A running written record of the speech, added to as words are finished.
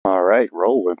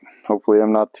Oh, and hopefully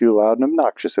I'm not too loud and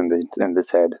obnoxious in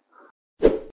this head.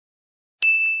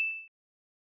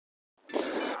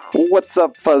 What's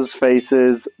up, fuzz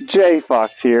faces? Jay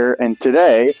Fox here, and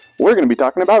today we're going to be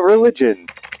talking about religion.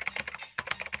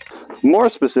 More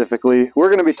specifically, we're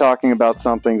going to be talking about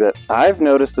something that I've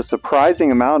noticed a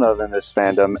surprising amount of in this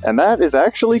fandom, and that is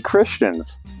actually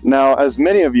Christians. Now, as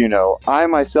many of you know, I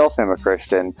myself am a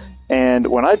Christian, and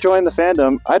when I joined the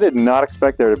fandom, I did not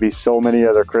expect there to be so many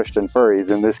other Christian furries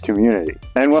in this community.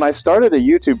 And when I started a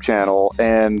YouTube channel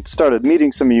and started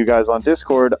meeting some of you guys on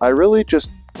Discord, I really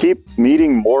just keep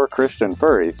meeting more Christian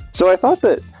furries. So I thought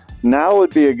that now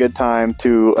would be a good time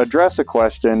to address a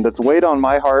question that's weighed on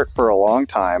my heart for a long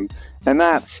time, and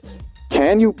that's,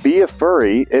 can you be a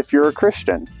furry if you're a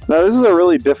Christian? Now, this is a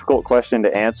really difficult question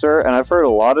to answer, and I've heard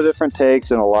a lot of different takes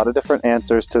and a lot of different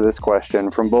answers to this question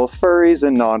from both furries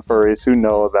and non-furries who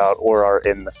know about or are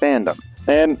in the fandom.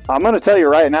 And I'm going to tell you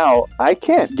right now, I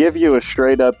can't give you a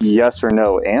straight up yes or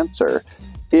no answer.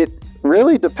 It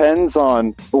really depends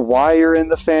on why you're in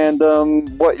the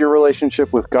fandom, what your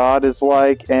relationship with God is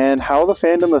like, and how the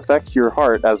fandom affects your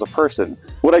heart as a person.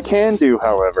 What I can do,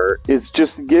 however, is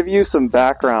just give you some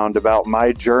background about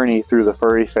my journey through the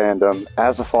furry fandom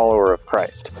as a follower of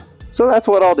Christ. So that's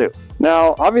what I'll do.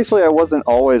 Now, obviously I wasn't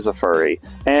always a furry,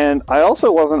 and I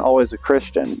also wasn't always a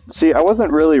Christian. See, I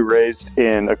wasn't really raised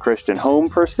in a Christian home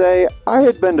per se. I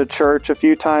had been to church a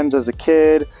few times as a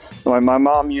kid. My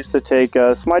mom used to take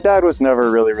us. My dad was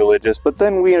never really religious, but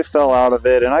then we fell out of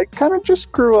it, and I kind of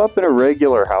just grew up in a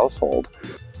regular household.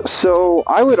 So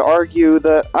I would argue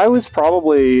that I was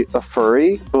probably a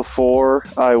furry before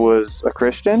I was a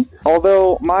Christian,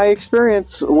 although my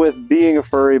experience with being a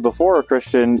furry before a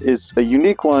Christian is a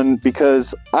unique one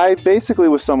because I basically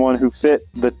was someone who fit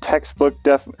the textbook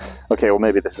Okay, well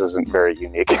maybe this isn't very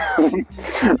unique,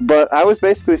 but I was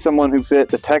basically someone who fit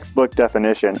the textbook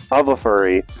definition of a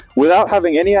furry without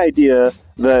having any idea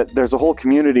that there's a whole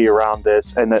community around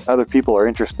this and that other people are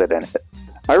interested in it.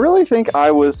 I really think I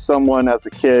was someone as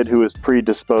a kid who was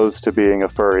predisposed to being a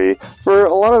furry for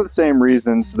a lot of the same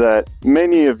reasons that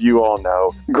many of you all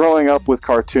know. Growing up with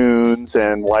cartoons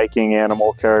and liking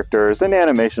animal characters and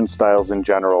animation styles in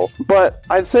general. But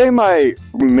I'd say my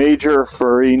major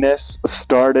furriness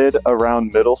started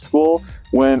around middle school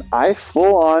when I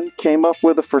full-on came up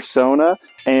with a fursona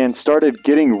and started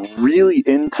getting really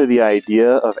into the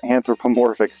idea of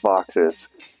anthropomorphic foxes.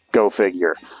 Go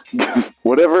figure.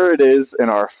 Whatever it is in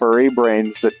our furry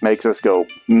brains that makes us go,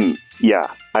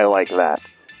 yeah, I like that.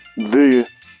 The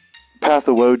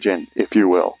pathogen, if you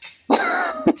will.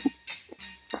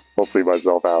 I'll see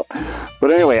myself out.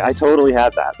 But anyway, I totally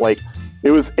had that. Like,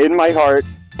 it was in my heart,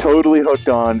 totally hooked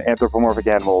on anthropomorphic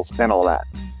animals and all that.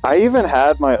 I even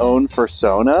had my own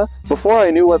fursona before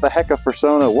I knew what the heck a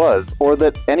fursona was, or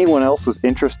that anyone else was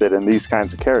interested in these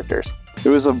kinds of characters. It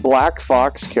was a black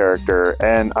fox character,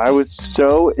 and I was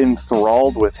so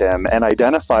enthralled with him and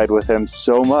identified with him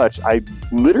so much, I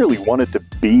literally wanted to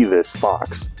be this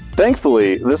fox.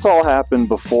 Thankfully, this all happened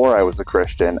before I was a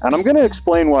Christian, and I'm going to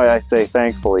explain why I say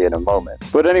thankfully in a moment.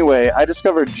 But anyway, I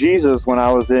discovered Jesus when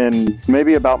I was in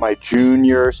maybe about my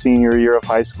senior year of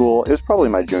high school. It was probably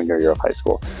my junior year of high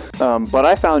school. But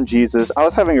I found Jesus. I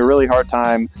was having a really hard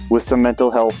time with some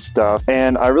mental health stuff,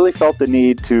 and I really felt the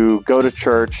need to go to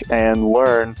church and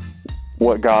learn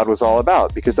what God was all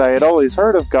about, because I had always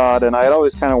heard of God, and I had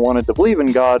always kind of wanted to believe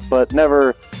in God, but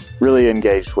never really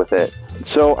engaged with it.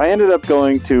 So I ended up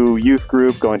going to youth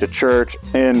group, going to church,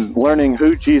 and learning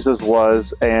who Jesus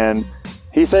was, and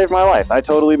he saved my life. I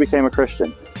totally became a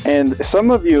Christian. And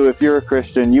some of you, if you're a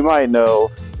Christian, you might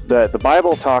know that the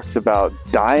Bible talks about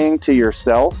dying to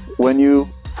yourself when you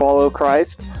follow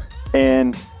Christ,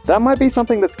 and that might be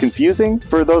something that's confusing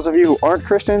for those of you who aren't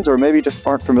Christians or maybe just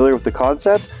aren't familiar with the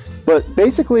concept. But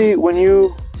basically, when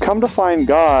you come to find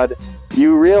God,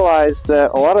 you realize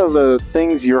that a lot of the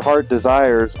things your heart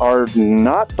desires are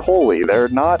not holy. They're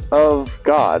not of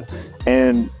God.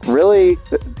 And really,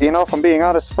 you know, if I'm being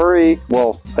honest, furry,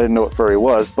 well, I didn't know what furry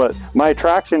was, but my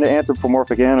attraction to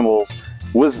anthropomorphic animals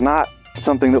was not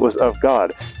something that was of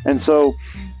God. And so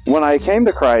when I came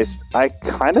to Christ, I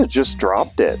kind of just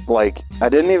dropped it. Like, I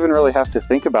didn't even really have to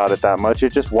think about it that much.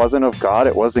 It just wasn't of God.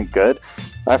 It wasn't good.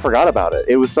 I forgot about it.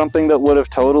 It was something that would have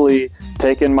totally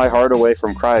taken my heart away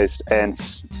from Christ and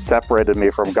separated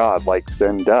me from God, like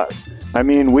sin does. I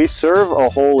mean, we serve a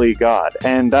holy God,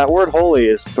 and that word holy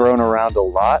is thrown around a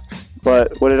lot,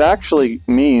 But what it actually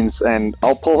means, and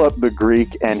I'll pull up the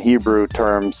Greek and Hebrew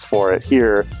terms for it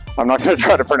here. I'm not going to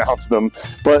try to pronounce them,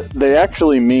 but they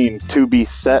actually mean to be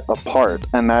set apart.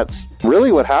 And that's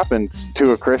really what happens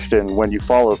to a Christian when you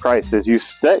follow Christ, is you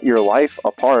set your life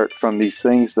apart from these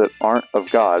things that aren't of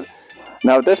God.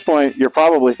 Now, at this point, you're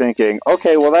probably thinking,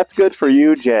 okay, well, that's good for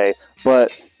you, Jay,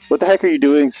 but what the heck are you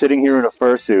doing sitting here in a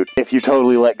fursuit if you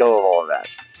totally let go of all of that?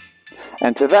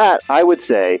 And to that, I would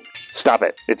say, stop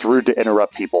it. It's rude to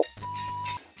interrupt people.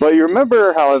 But you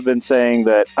remember how I've been saying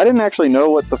that I didn't actually know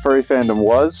what the furry fandom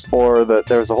was, or that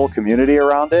there was a whole community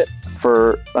around it,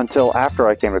 until after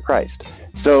I came to Christ.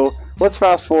 So let's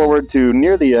fast forward to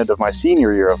near the end of my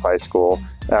senior year of high school,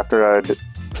 after I'd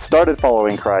started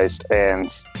following Christ and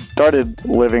started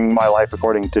living my life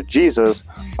according to Jesus.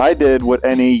 I did what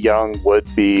any young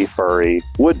would-be furry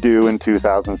would do in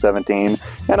 2017,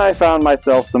 and I found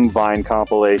myself some Vine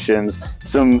compilations,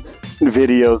 some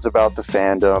videos about the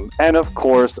fandom, and of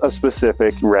course a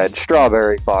specific red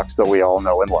strawberry fox that we all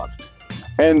know and love.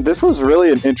 And this was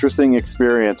really an interesting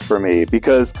experience for me,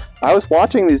 because I was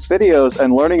watching these videos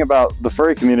and learning about the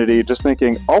furry community, just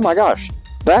thinking, oh my gosh,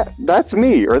 that's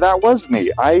me, or that was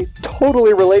me. I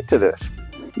totally relate to this.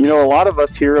 You know, a lot of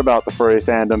us hear about the furry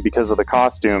fandom because of the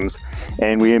costumes,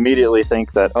 and we immediately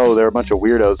think that, oh, they're a bunch of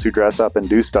weirdos who dress up and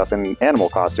do stuff in animal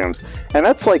costumes. And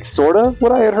that's like sorta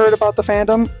what I had heard about the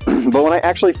fandom, but when I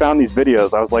actually found these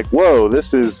videos, I was like, whoa,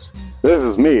 this is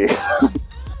me.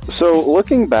 So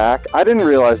looking back, I didn't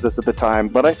realize this at the time,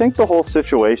 but I think the whole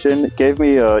situation gave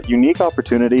me a unique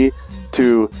opportunity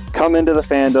to come into the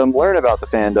fandom, learn about the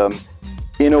fandom,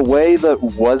 in a way that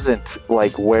wasn't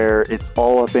like where it's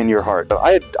all up in your heart.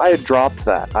 I had dropped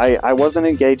that. I wasn't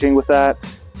engaging with that.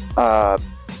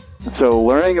 So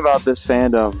learning about this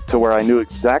fandom to where I knew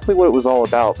exactly what it was all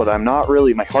about, but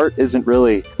my heart isn't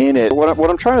really in it. What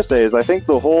I'm trying to say is I think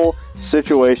the whole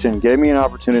situation gave me an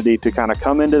opportunity to kind of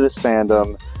come into this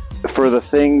fandom for the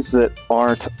things that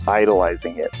aren't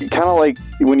idolizing it. Kind of like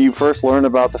when you first learn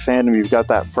about the fandom, you've got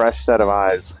that fresh set of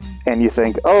eyes, and you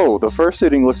think, oh, the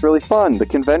fursuiting looks really fun, the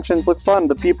conventions look fun,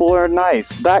 the people are nice,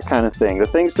 that kind of thing. The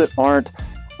things that aren't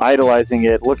idolizing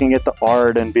it, looking at the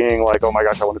art and being like, oh my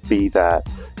gosh, I want to be that.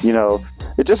 You know,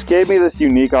 it just gave me this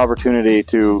unique opportunity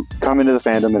to come into the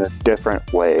fandom in a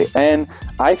different way. And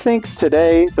I think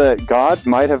today that God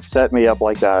might have set me up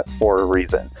like that for a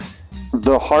reason.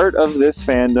 The heart of this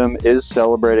fandom is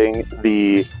celebrating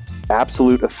the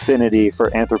absolute affinity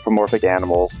for anthropomorphic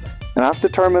animals, and I've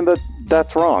determined that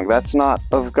that's wrong. That's not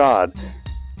of God.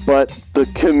 But the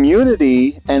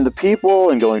community and the people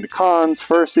and going to cons,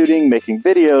 fursuiting, making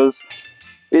videos,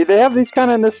 they have these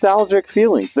kind of nostalgic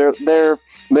feelings. They're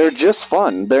just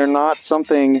fun. They're not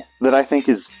something that I think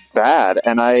is bad,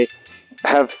 and I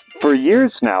have for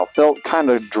years now felt kind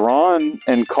of drawn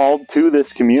and called to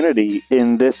this community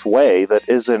in this way that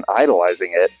isn't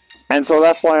idolizing it. And so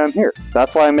that's why I'm here.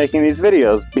 That's why I'm making these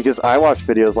videos, because I watch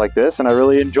videos like this and I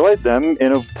really enjoyed them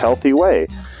in a healthy way.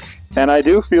 And I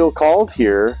do feel called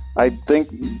here. I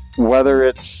think whether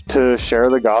it's to share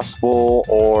the gospel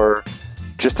or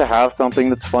just to have something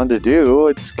that's fun to do,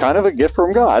 it's kind of a gift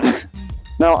from God.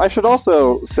 Now, I should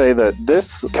also say that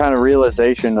this kind of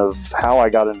realization of how I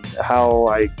got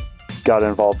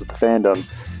involved with the fandom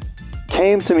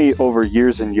came to me over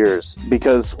years and years,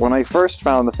 because when I first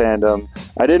found the fandom,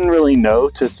 I didn't really know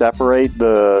to separate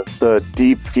the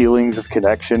deep feelings of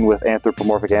connection with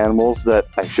anthropomorphic animals that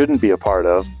I shouldn't be a part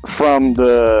of from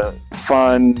the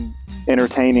fun,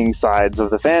 entertaining sides of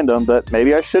the fandom that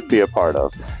maybe I should be a part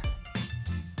of.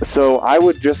 So I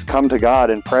would just come to God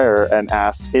in prayer and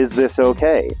ask, is this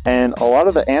okay? And a lot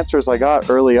of the answers I got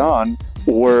early on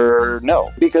were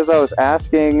no, because I was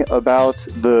asking about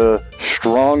the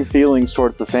strong feelings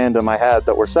towards the fandom I had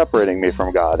that were separating me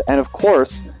from God. And of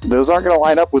course, those aren't going to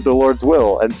line up with the Lord's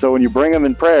will. And so when you bring them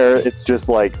in prayer, it's just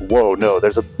like, whoa, no,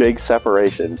 there's a big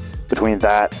separation between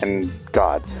that and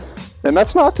God. And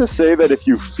that's not to say that if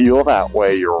you feel that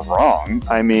way, you're wrong.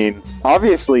 I mean,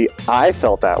 obviously, I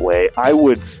felt that way. I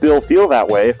would still feel that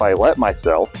way if I let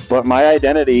myself. But my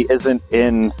identity isn't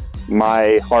in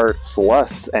my heart's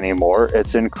lusts anymore.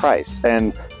 It's in Christ.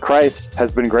 And Christ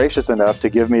has been gracious enough to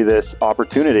give me this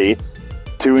opportunity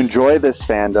to enjoy this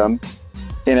fandom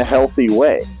in a healthy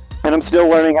way. And I'm still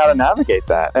learning how to navigate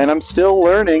that. And I'm still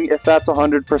learning if that's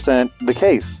 100% the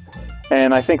case.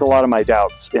 And I think a lot of my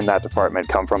doubts in that department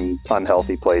come from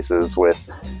unhealthy places with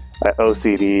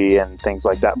OCD and things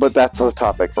like that. But that's a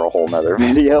topic for a whole nother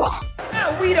video.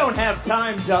 Now, we don't have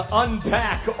time to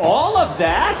unpack all of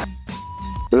that.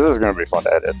 This is going to be fun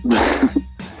to edit.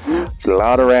 It's a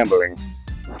lot of rambling.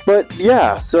 But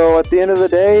yeah, so at the end of the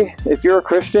day, if you're a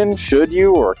Christian, should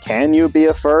you or can you be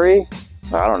a furry?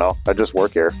 I don't know. I just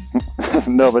work here.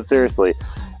 No, but seriously,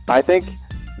 I think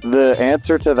the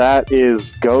answer to that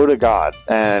is go to God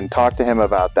and talk to Him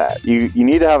about that. You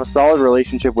need to have a solid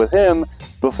relationship with Him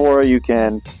before you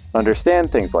can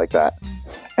understand things like that.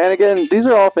 And again, these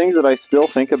are all things that I still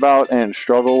think about and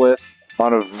struggle with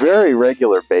on a very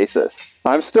regular basis.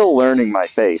 I'm still learning my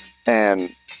faith and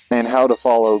how to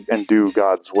follow and do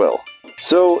God's will.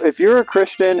 So if you're a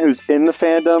Christian who's in the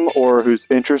fandom or who's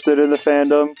interested in the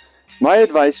fandom, my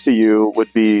advice to you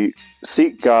would be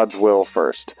seek God's will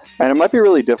first. And it might be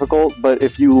really difficult, but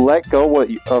if you let go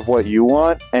of what you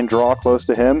want and draw close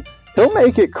to Him, He'll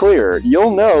make it clear.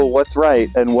 You'll know what's right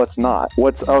and what's not,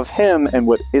 what's of Him and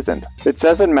what isn't. It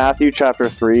says in Matthew chapter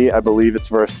 3, I believe it's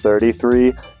verse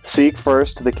 33, seek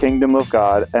first the kingdom of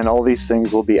God, and all these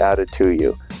things will be added to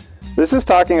you. This is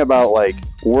talking about like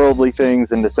worldly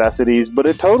things and necessities, but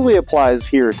it totally applies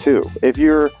here too. If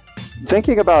you're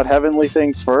thinking about heavenly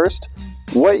things first,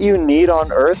 what you need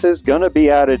on earth is going to be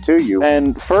added to you.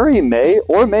 And furry may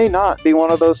or may not be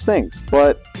one of those things.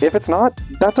 But if it's not,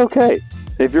 that's okay.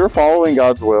 If you're following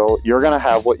God's will, you're going to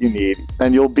have what you need,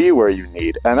 and you'll be where you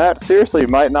need. And that seriously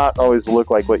might not always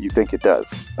look like what you think it does.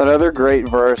 Another great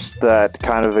verse that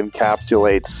kind of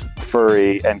encapsulates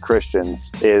furry and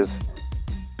Christians is...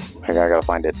 I gotta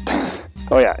find it.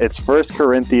 Oh yeah, it's 1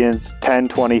 Corinthians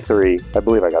 10:23. I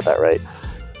believe I got that right.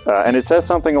 And it says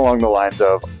something along the lines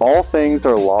of, all things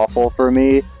are lawful for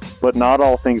me, but not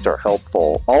all things are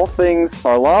helpful. All things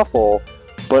are lawful,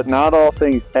 but not all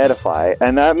things edify.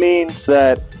 And that means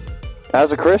that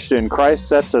as a Christian, Christ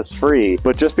sets us free.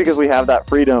 But just because we have that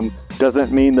freedom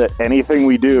doesn't mean that anything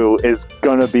we do is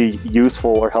going to be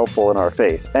useful or helpful in our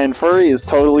faith. And furry is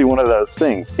totally one of those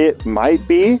things. It might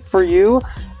be for you.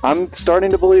 I'm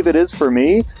starting to believe it is for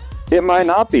me. It might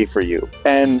not be for you.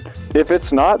 And if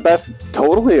it's not, that's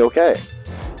totally okay.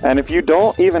 And if you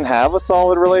don't even have a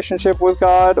solid relationship with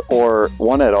God or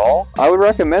one at all, I would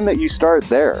recommend that you start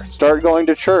there. Start going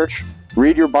to church,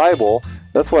 read your Bible.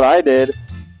 That's what I did.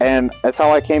 And that's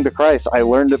how I came to Christ. I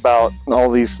learned about all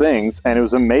these things, and it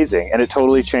was amazing. And it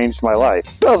totally changed my life.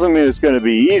 Doesn't mean it's going to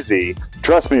be easy.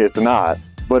 Trust me, it's not.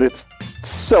 But it's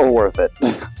so worth it.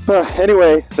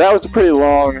 Anyway, that was a pretty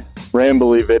long,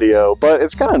 rambly video, but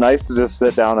it's kind of nice to just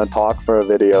sit down and talk for a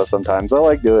video sometimes. I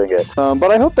like doing it. But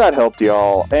I hope that helped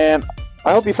y'all, and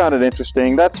I hope you found it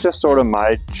interesting. That's just sort of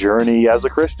my journey as a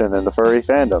Christian in the furry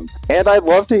fandom. And I'd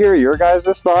love to hear your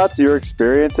guys' thoughts, your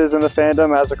experiences in the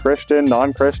fandom as a Christian,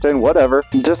 non-Christian, whatever.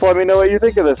 Just let me know what you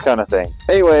think of this kind of thing.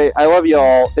 Anyway, I love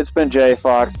y'all. It's been Jay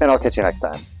Fox, and I'll catch you next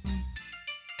time.